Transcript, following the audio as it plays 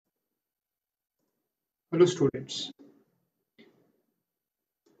Hello students.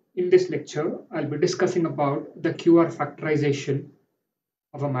 In this lecture, I'll be discussing about the QR factorization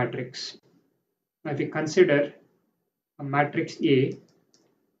of a matrix. Now, if we consider a matrix A,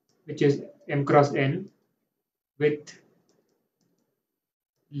 which is m cross n, with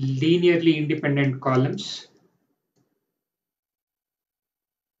linearly independent columns,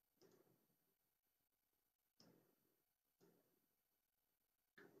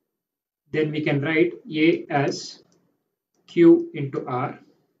 then we can write A as Q into R.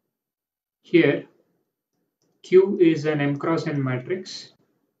 Here, Q is an m cross n matrix.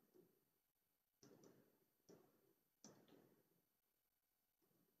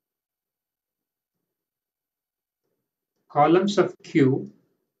 Columns of Q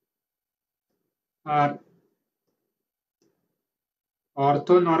are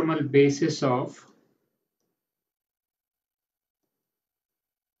orthonormal basis of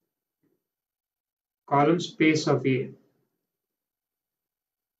column space of A.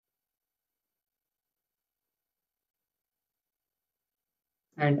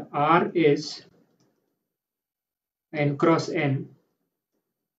 And R is n cross n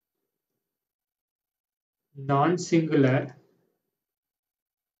non-singular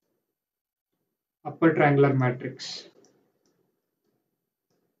upper triangular matrix.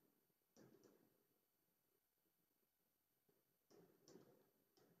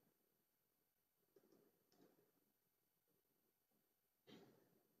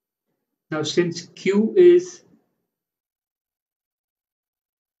 Now, since Q is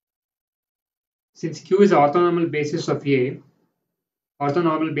orthonormal basis of A,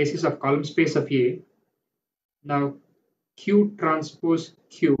 orthonormal basis of column space of A, now Q transpose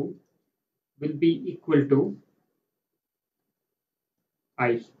Q will be equal to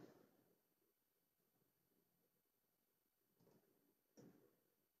I.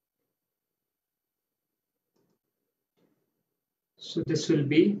 So this will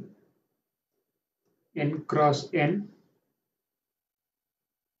be n cross n.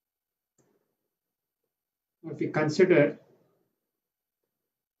 If we consider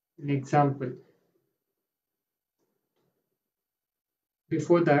an example,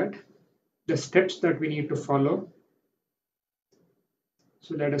 before that, the steps that we need to follow.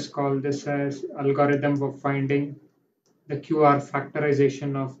 So let us call this as algorithm for finding the QR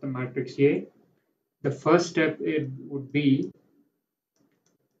factorization of the matrix A. The first step it would be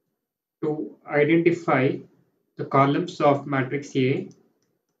to identify the columns of matrix A.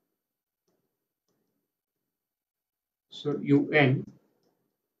 So UN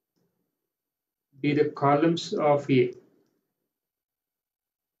be the columns of A.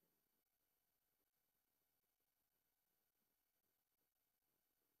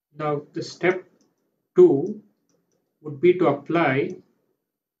 Now the step 2 would be to apply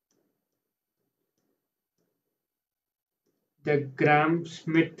the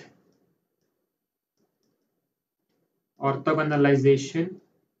Gram-Schmidt orthogonalization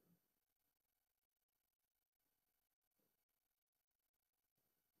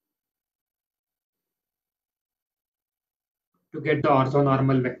to get the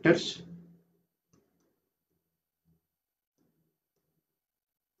orthonormal vectors.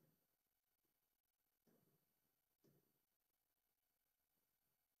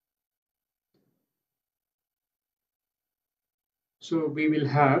 So we will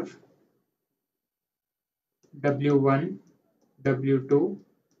have W1, W2,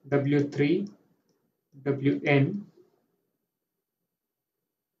 W3, Wn.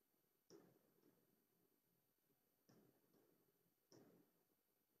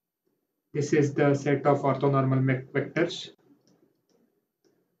 This is the set of orthonormal vectors.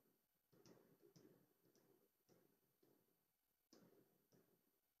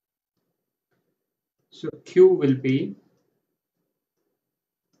 So Q will be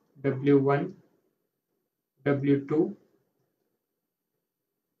W1, W2,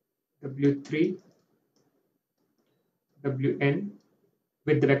 W3, Wn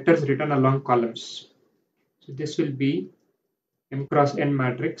with the vectors written along columns. So this will be m cross n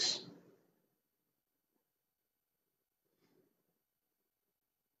matrix.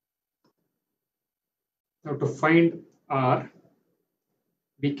 Now to find R,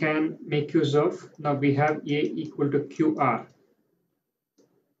 we can make use of, now we have A equal to QR,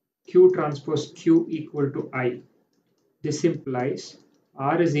 Q transpose Q equal to I. This implies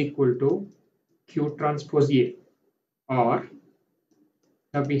R is equal to Q transpose A, or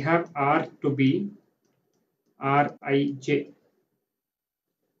now we have R to be Rij,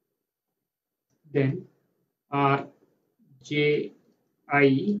 then Rji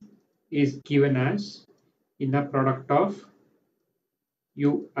is given as inner product of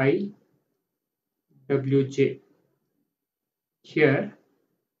Ui Wj. Here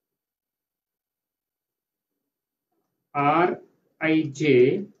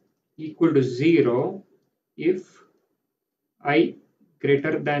Rij equal to 0 if I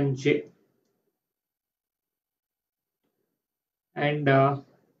greater than j, and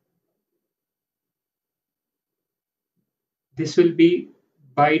this will be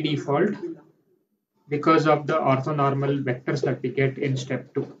by default because of the orthonormal vectors that we get in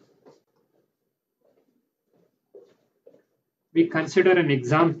step 2. We consider an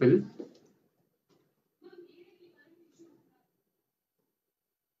example.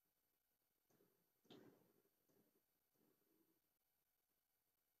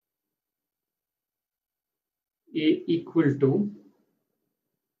 A equal to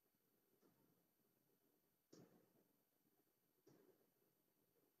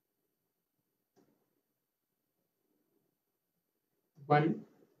 1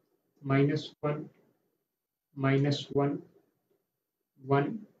 minus 1 minus 1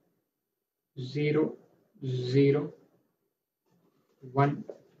 1 0 0 1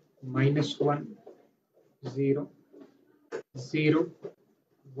 minus 1 0 0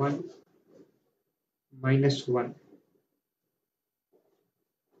 1 minus 1.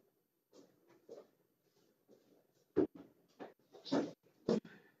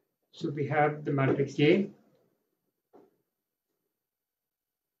 So we have the matrix A.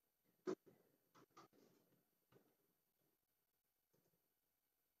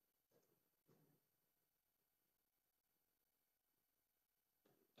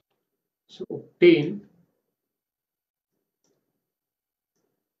 So obtain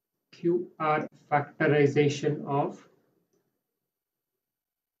QR factorization of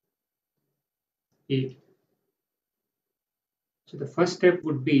A. So the first step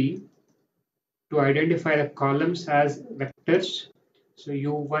would be to identify the columns as vectors. So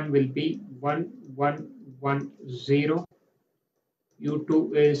U1 will be 1, 1, 1, 0.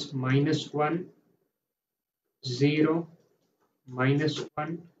 U2 is minus 1, 0, minus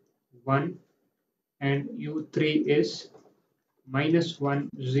 1, 1, and U3 is minus 1,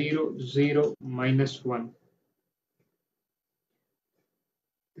 0, 0, minus 1.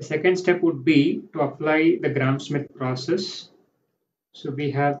 The second step would be to apply the Gram-Schmidt process. So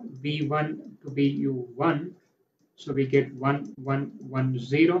we have V1 to be U1. So we get 1, 1, 1,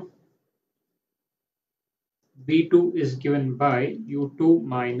 0. V2 is given by U2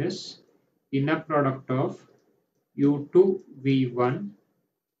 minus inner product of U2 V1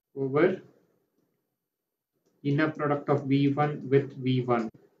 over inner product of V1 with V1.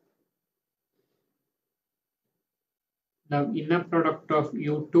 Now inner product of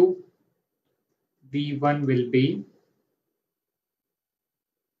U2 V1 will be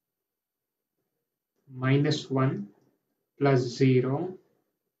minus 1 plus 0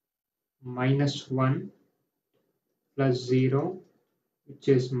 minus 1 plus 0, which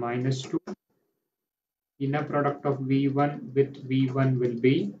is minus 2. Inner product of V1 with V1 will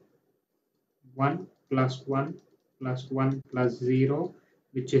be 1 plus 1 plus 1 plus 0,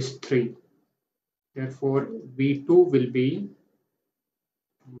 which is 3. Therefore, V2 will be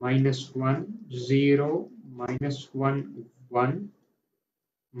minus 1, 0, minus 1, 1,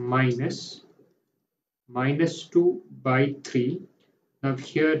 minus 2 by 3. Now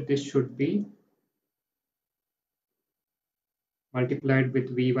here this should be multiplied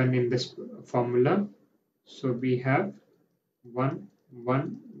with V1 in this formula. So we have 1,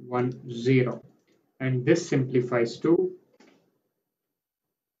 1, 1, 0. And this simplifies to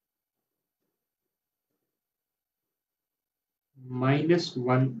minus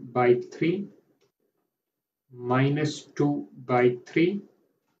 1 by 3, minus 2 by 3,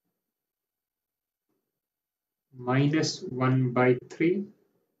 minus 1 by 3,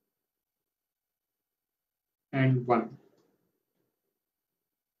 and 1.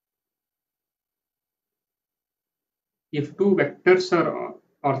 If two vectors are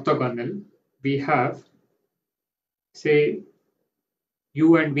orthogonal, we have, say,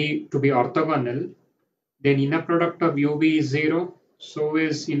 u and v to be orthogonal, then inner product of uv is 0, so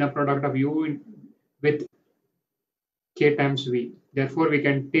is inner product of u with k times v. Therefore, we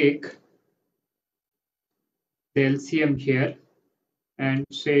can take the LCM here and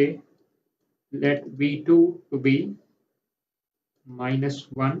say let v2 to be minus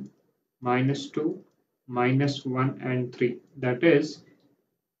 1, minus 2, minus 1, and 3. That is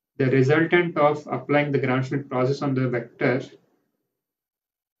the resultant of applying the Gram-Schmidt process on the vector.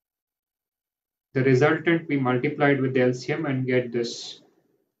 The resultant we multiplied with the LCM and get this.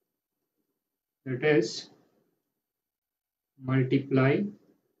 That is multiply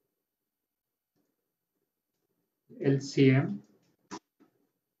LCM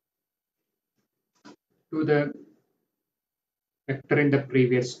to the vector in the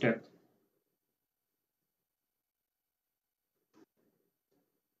previous step.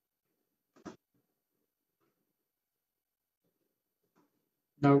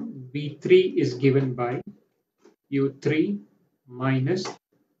 Now V3 is given by U3 minus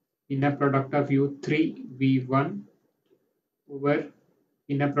inner product of U3 V1 over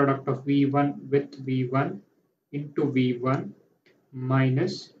inner product of V1 with V1 into V1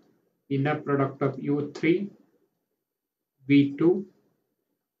 minus inner product of U3 V2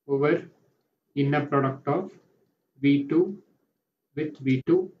 over inner product of V2 with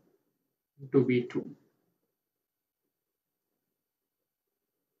V2 into V2.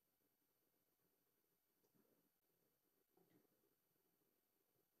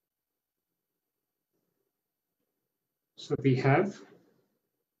 So we have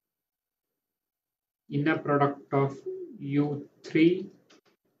inner product of U3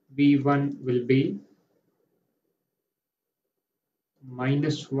 V1 will be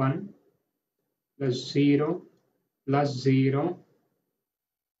minus 1 plus 0 plus 0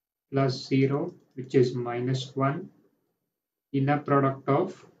 plus 0, which is minus 1. Inner product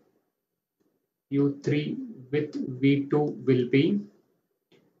of U3 with V2 will be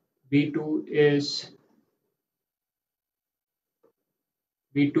V2 is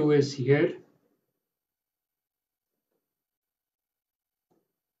here.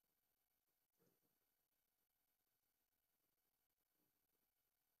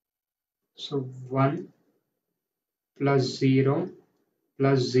 So 1 plus 0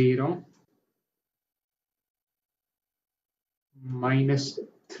 plus 0 minus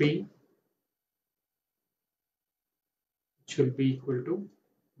 3, which will be equal to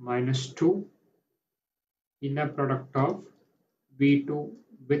minus 2. Inner product of V2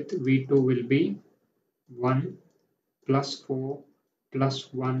 with V2 will be 1 plus 4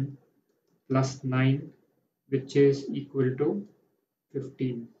 plus 1 plus 9, which is equal to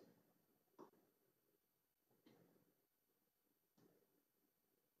 15.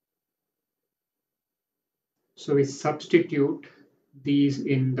 So we substitute these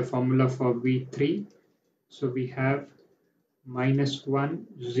in the formula for V3. So we have minus 1,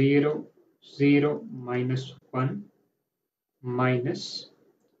 0, 0, minus 1, minus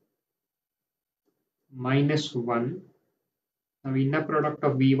 1. Now inner product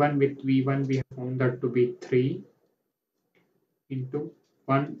of V1 with V1 we have found that to be 3 into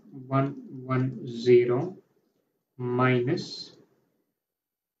 1, 1, 1, 0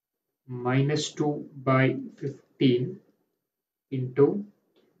 minus 2 by 15 into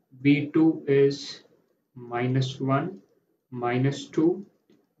V2 is minus 1, minus 2,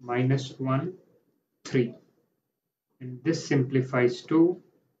 minus 1, 3. And this simplifies to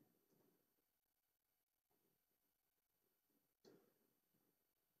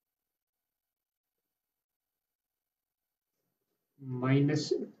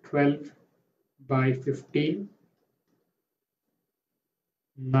minus 12 by 15,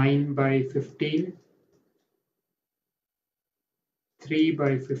 9 by 15, 3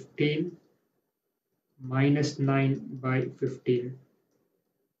 by 15, minus 9 by 15.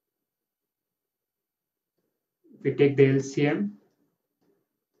 If we take the LCM,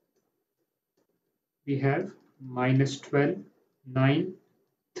 we have minus 12, 9,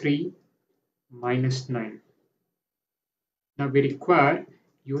 3, minus 9. Now we require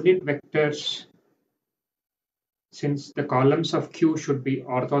unit vectors since the columns of Q should be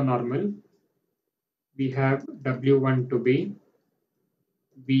orthonormal. We have W1 to be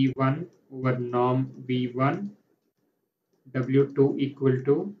V1 over norm V1, W2 equal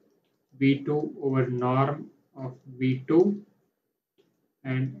to V2 over norm of V2,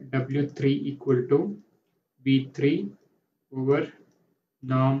 and W3 equal to V3 over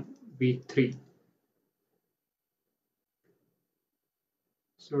norm V3.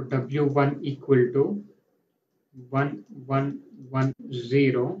 So W1 equal to 1, 1, 1,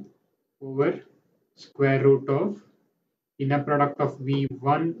 0 over square root of inner product of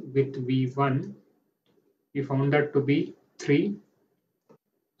V1 with V1. We found that to be 3.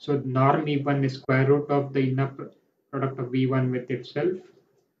 So norm V1 is square root of the inner product of V1 with itself.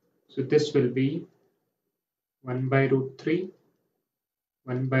 So this will be 1 by root 3,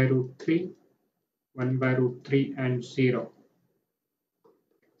 1 by root 3, 1 by root 3 and 0.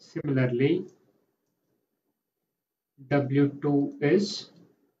 Similarly, W2 is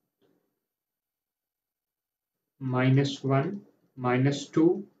minus 1, minus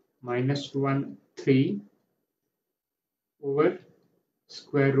 2, minus 1, 3 over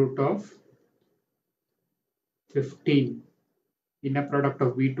square root of 15. Inner product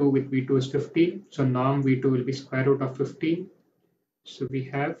of V2 with V2 is 15. So norm V2 will be square root of 15. So we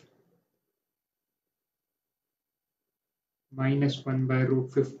have minus 1 by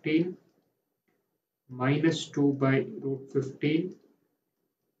root 15, minus 2 by root 15,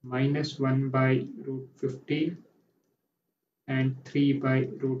 minus 1 by root 15, and 3 by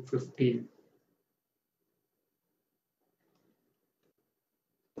root 15.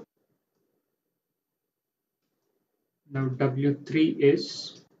 Now W3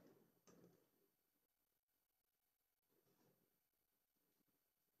 is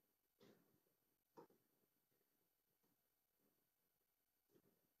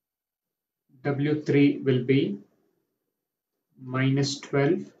W3 will be minus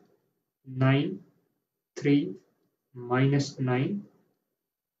 12, 9, 3, minus 9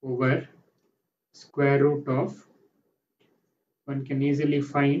 over square root of, one can easily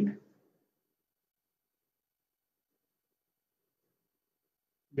find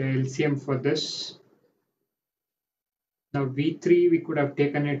the LCM for this. Now V3 we could have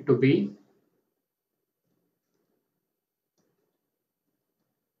taken it to be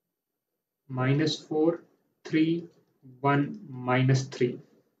minus 4, 3, 1, minus 3.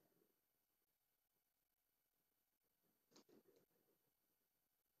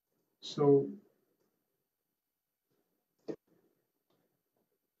 So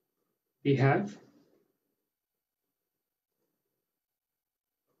we have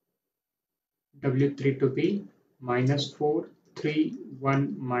W3 to be minus 4, 3,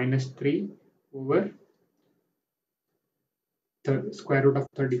 1, minus 3 over the square root of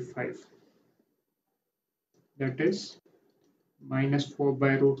 35. That is minus 4 by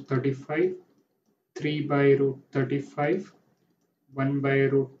root 35, 3 by root 35, 1 by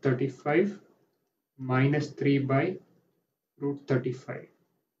root 35, minus 3 by root 35.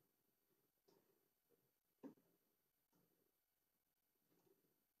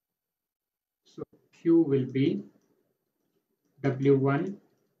 So Q will be W1,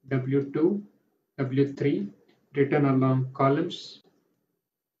 W2, W3 written along columns.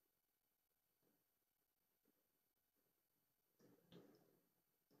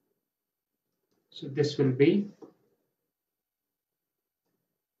 So this will be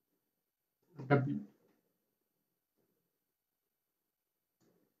W.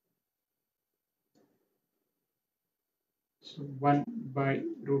 So 1 by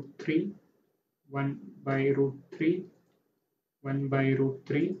root 3, 1 by root 3, 1 by root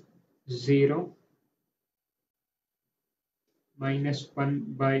 3, 0, minus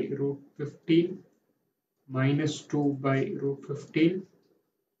 1 by root 15, minus 2 by root 15,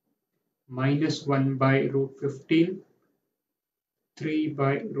 minus 1 by root 15, 3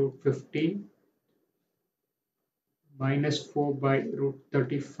 by root 15, minus 4 by root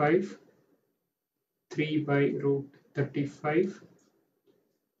 35, 3 by root 35,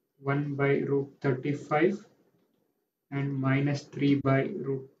 1 by root 35, and minus 3 by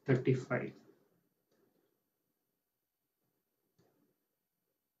root 35.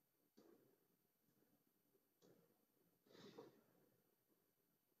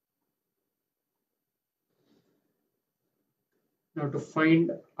 Now to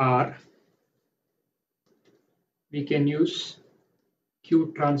find R, we can use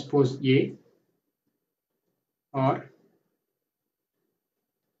Q transpose A or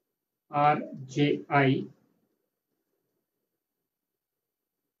Rji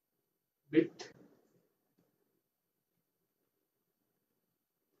with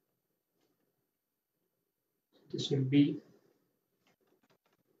this will be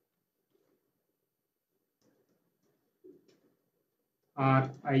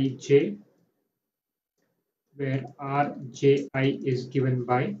Rij, where Rji is given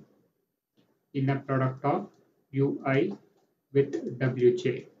by inner product of Ui with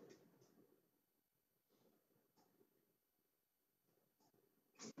Wj.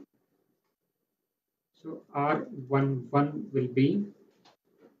 So R11 will be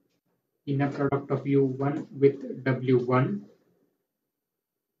inner product of U1 with W1.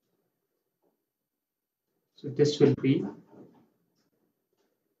 So this will be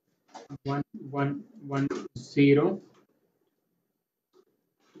 1, 1, 1, 0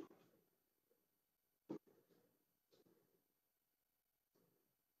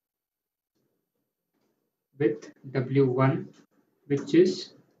 with W1, which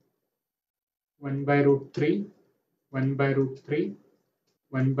is 1 by root 3, 1 by root 3,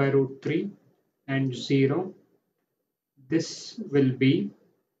 1 by root 3, and 0. This will be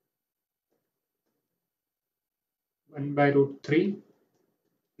 1 by root 3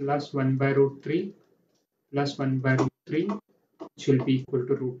 plus 1 by root 3 plus 1 by root 3, which will be equal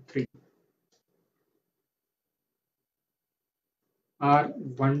to root 3.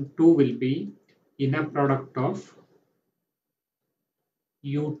 R12 will be inner product of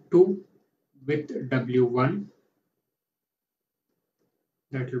U2 with W1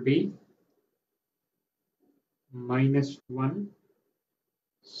 That will be -1,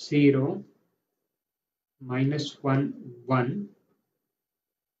 0, -1, 1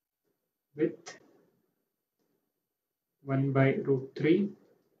 with 1 by root 3,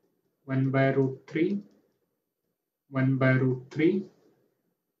 1 by root 3, 1 by root 3,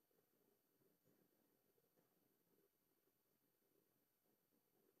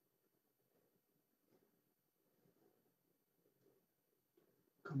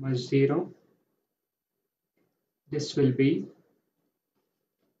 comma 0. This will be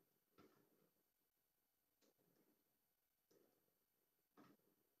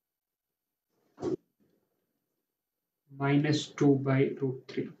 -2 by root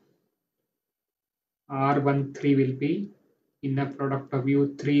 3. R13 will be inner product of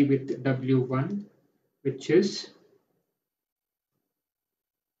U3 with W1, which is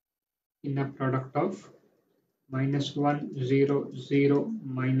inner product of -1, 0, 0,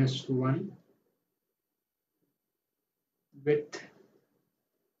 -1 with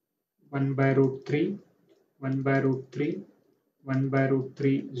 1 by root 3, 1 by root 3, 1 by root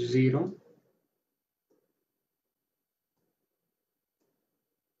 3, 0.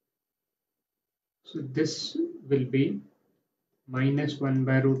 So this will be -1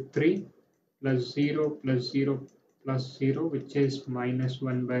 by root 3 plus 0 plus 0 plus 0, which is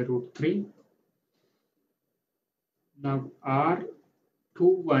 -1 by root 3. Now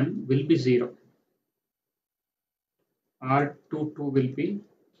R21 will be 0. R22 will be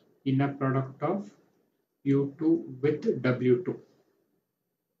inner product of U2 with W2.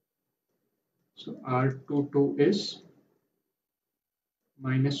 So R22 is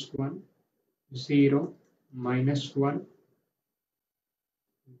 -1, 0, -1,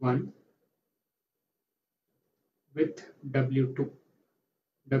 1 with W2.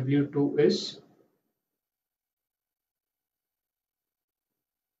 W2 is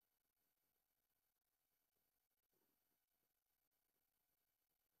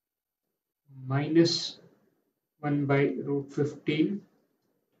 -1 by root 15,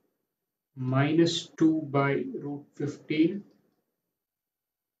 -2 by root 15,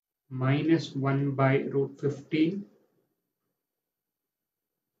 -1 by root 15,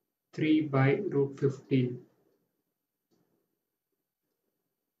 3 by root 15.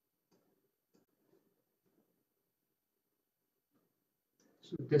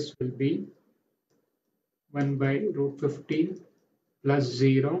 So this will be 1 by root 15 plus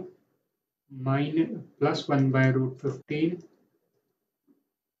 0 minus plus 1 by root 15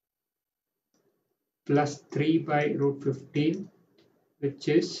 plus 3 by root 15, which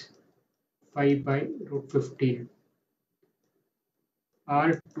is 5 by root 15.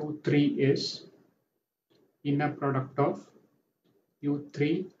 R23 is inner product of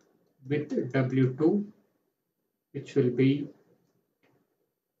U3 with W2, which will be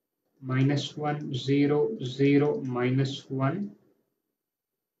 -1, 0, 0, -1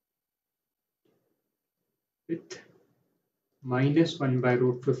 with -1 by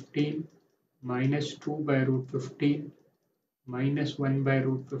root 15, -2 by root 15, -1 by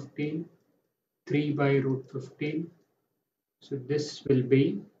root 15, 3 by root 15. So this will be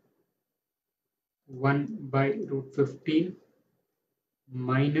 1 by root 15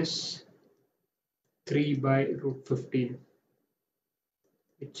 minus 3 by root 15,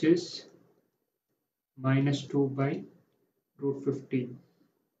 which is -2 by root 15.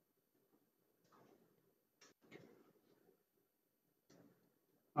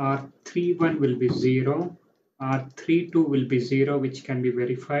 R31 will be 0, R32 will be 0, which can be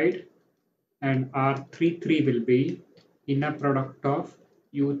verified, and R33 will be inner product of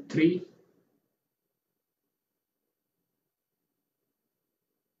U3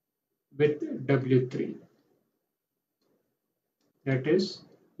 with W3. That is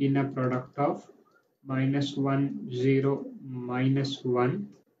inner product of -1, 0, -1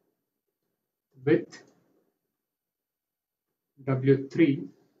 with W3,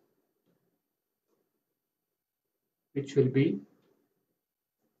 which will be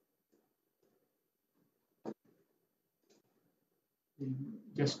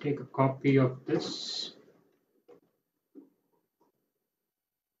just take a copy of this.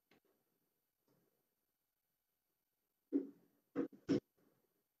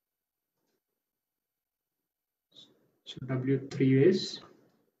 So W3 is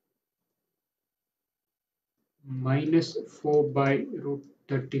 -4 by root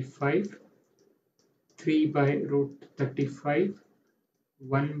 35, 3 by root 35,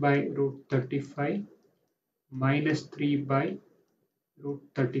 1 by root 35, -3 by root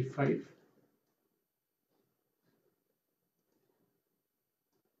 35.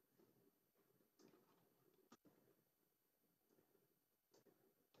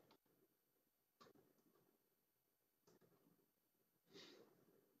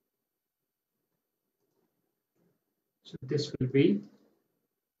 So this will be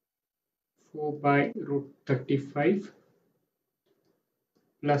 4 by root 35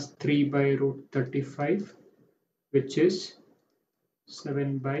 plus 3 by root 35, which is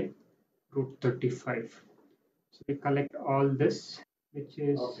 7 by root 35. So we collect all this, which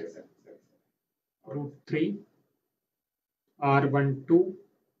is root 3. R12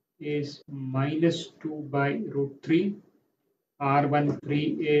 is minus 2 by root 3.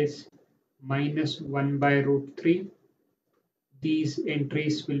 R13 is minus 1 by root 3. These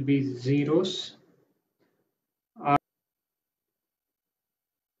entries will be zeros.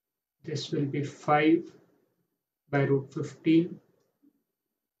 This will be 5 by root 15.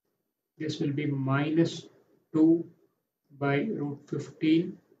 This will be minus 2 by root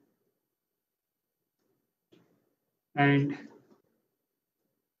 15. And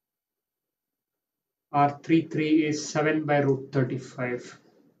R33 is 7 by root 35.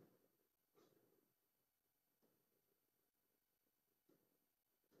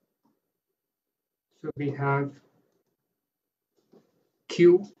 So we have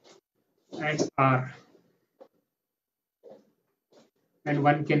Q and R. And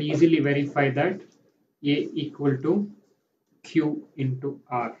one can easily verify that A equal to Q into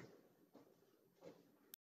R.